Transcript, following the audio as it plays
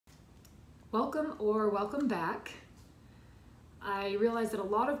Welcome or welcome back. I realize that a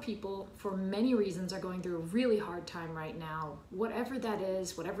lot of people, for many reasons, are going through a really hard time right now. Whatever that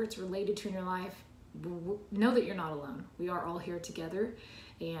is, whatever it's related to in your life, know that you're not alone. We are all here together,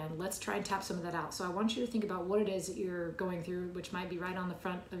 and let's try and tap some of that out. So I want you to think about what it is that you're going through, which might be right on the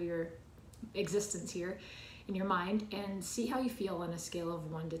front of your existence here in your mind, and see how you feel on a scale of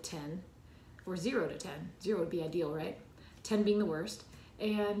 1 to 10, or 0 to 10. 0 would be ideal, right? 10 being the worst.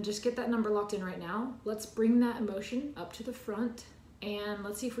 And just get that number locked in right now. Let's bring that emotion up to the front and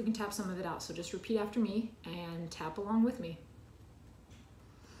let's see if we can tap some of it out. So just repeat after me and tap along with me.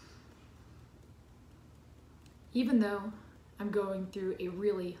 Even though I'm going through a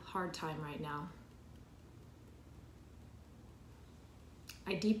really hard time right now,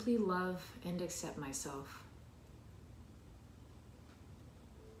 I deeply love and accept myself.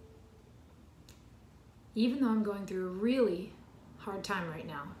 Even though I'm going through a really hard time right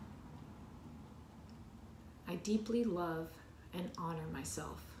now, I deeply love and honor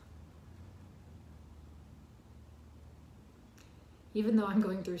myself. Even though I'm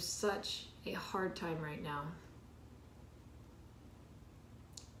going through such a hard time right now,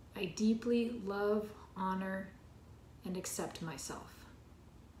 I deeply love, honor, and accept myself.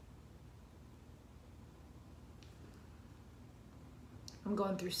 I'm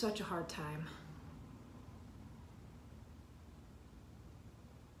going through such a hard time.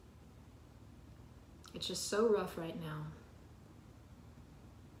 It's just so rough right now.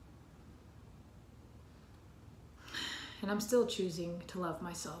 And I'm still choosing to love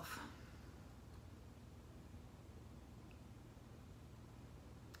myself.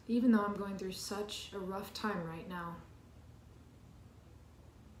 Even though I'm going through such a rough time right now,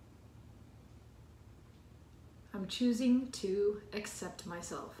 I'm choosing to accept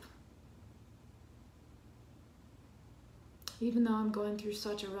myself. Even though I'm going through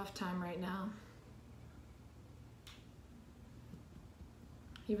such a rough time right now,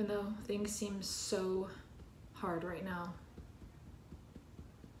 even though things seem so hard right now,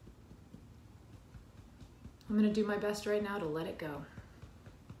 I'm going to do my best right now to let it go.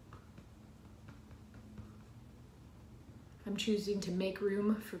 I'm choosing to make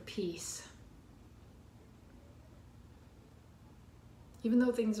room for peace. Even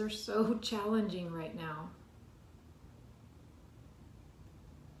though things are so challenging right now,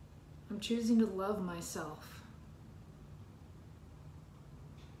 I'm choosing to love myself.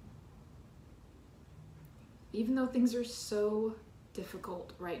 Even though things are so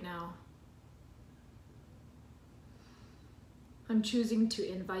difficult right now, I'm choosing to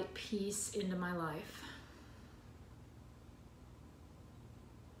invite peace into my life.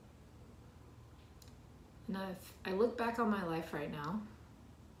 And if I look back on my life right now,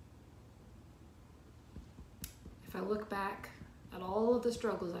 if I look back at all of the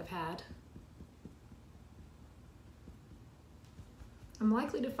struggles I've had, I'm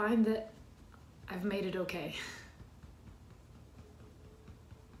likely to find that I've made it okay.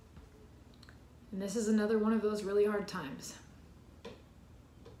 And this is another one of those really hard times.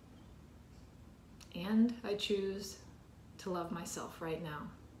 And I choose to love myself right now.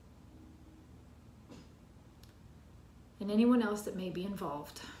 And anyone else that may be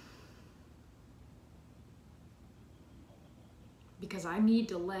involved. Because I need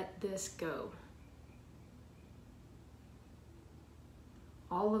to let this go.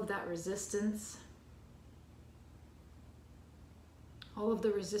 All of that resistance, all of the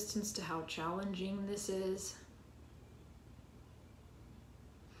resistance to how challenging this is,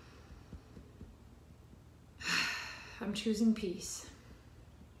 I'm choosing peace.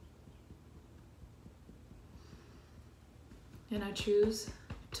 And I choose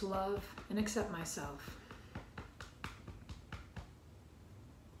to love and accept myself.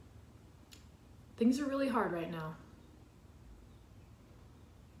 Things are really hard right now.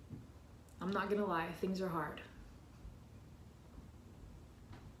 I'm not gonna lie, things are hard.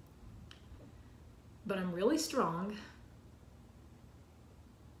 But I'm really strong.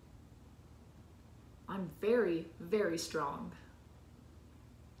 I'm very, very strong.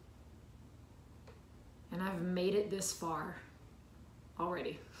 And I've made it this far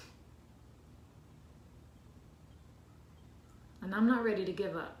already. And I'm not ready to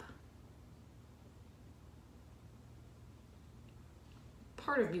give up.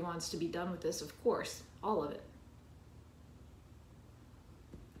 Part of me wants to be done with this, of course, all of it.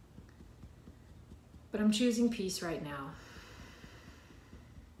 But I'm choosing peace right now.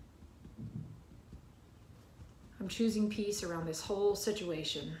 I'm choosing peace around this whole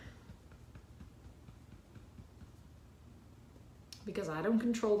situation. Because I don't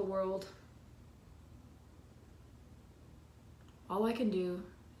control the world. All I can do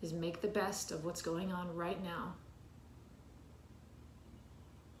is make the best of what's going on right now.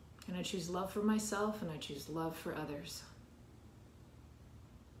 And I choose love for myself, and I choose love for others.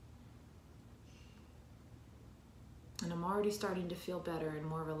 And I'm already starting to feel better and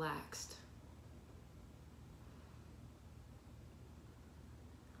more relaxed.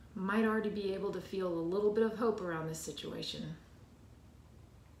 Might already be able to feel a little bit of hope around this situation.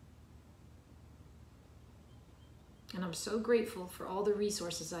 And I'm so grateful for all the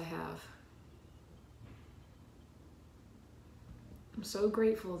resources I have. I'm so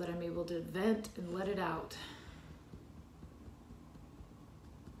grateful that I'm able to vent and let it out.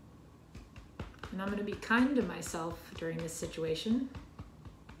 And I'm going to be kind to myself during this situation.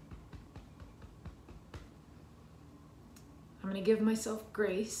 I'm going to give myself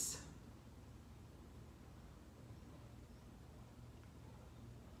grace.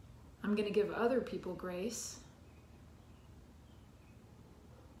 I'm going to give other people grace.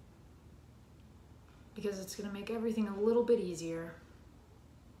 Because it's going to make everything a little bit easier.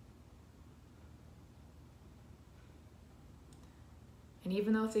 And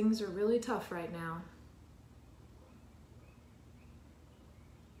even though things are really tough right now,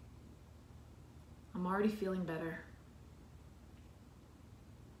 I'm already feeling better.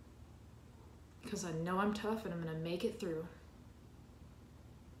 Because I know I'm tough and I'm going to make it through.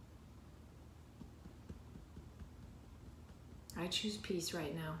 I choose peace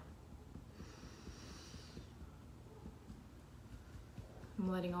right now.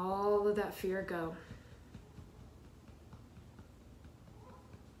 I'm letting all of that fear go.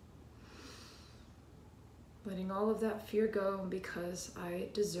 Letting all of that fear go because I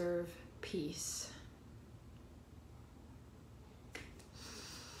deserve peace.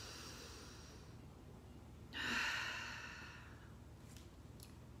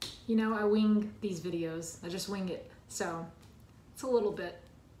 You know, I wing these videos. I just wing it. So it's a little bit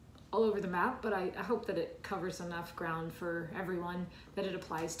all over the map, but I hope that it covers enough ground for everyone, that it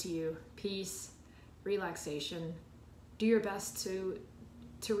applies to you. Peace, relaxation. Do your best to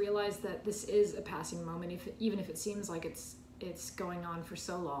realize that this is a passing moment, even if it seems like it's going on for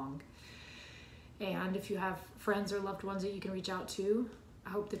so long. And if you have friends or loved ones that you can reach out to, I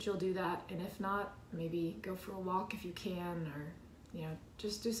hope that you'll do that. And if not, maybe go for a walk if you can, or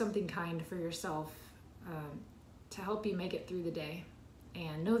just do something kind for yourself to help you make it through the day.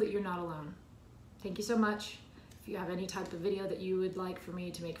 And know that you're not alone. Thank you so much. If you have any type of video that you would like for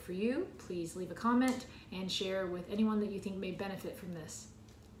me to make for you, please leave a comment and share with anyone that you think may benefit from this.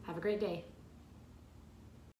 Have a great day.